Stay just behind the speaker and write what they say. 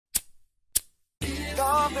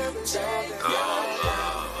Kiss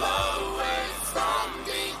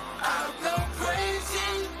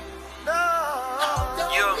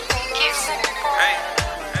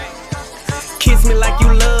me like you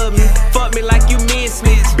love me, fuck me like you miss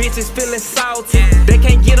me. Bitches feeling salty, they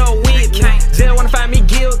can't get on with me. They wanna find me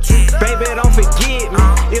guilty, baby don't forget me.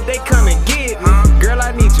 If they come and get me, girl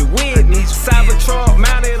I need you with me. Cybertruck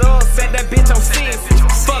mounted up, set that bitch on 6.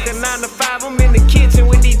 Fuck a 9 to 5, I'm in the kitchen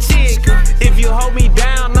with these chicks. If you hold me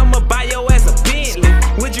down, I'ma buy your ass a Bentley.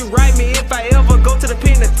 Would you write me if I ever go to the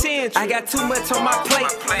penitentiary? I got too much on my plate,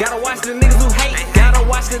 gotta watch the niggas who hate. Gotta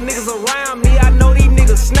watch the niggas around me, I know these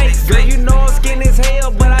niggas snakes. Girl, you know I'm skinny as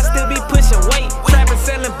hell, but I still be pushing weight. Trapping,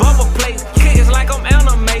 selling bubble plates, kids like I'm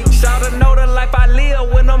anime. Shout know the life I live,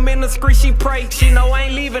 when I'm in the street she pray. She know I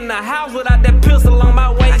ain't leaving the house without that pistol on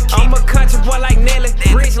my waist. I'm a country boy like Nelly,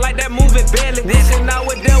 rich like that moving belly. Wishing I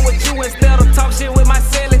would deal with you instead of talk shit with my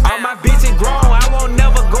celly. All my bitches grown, I won't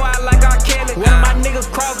never go out like R. Kelly. One of my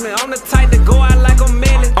niggas cross me, I'm the type to go out like a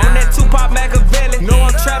Melly. On that Tupac Machiavelli, know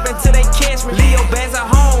I'm trapping till they catch me. Leo bags at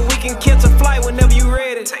home, we can catch a flight whenever you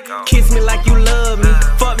ready. Kiss me like you love me,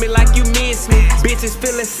 fuck me like you miss me. Bitches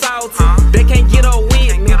feeling salty, they can't get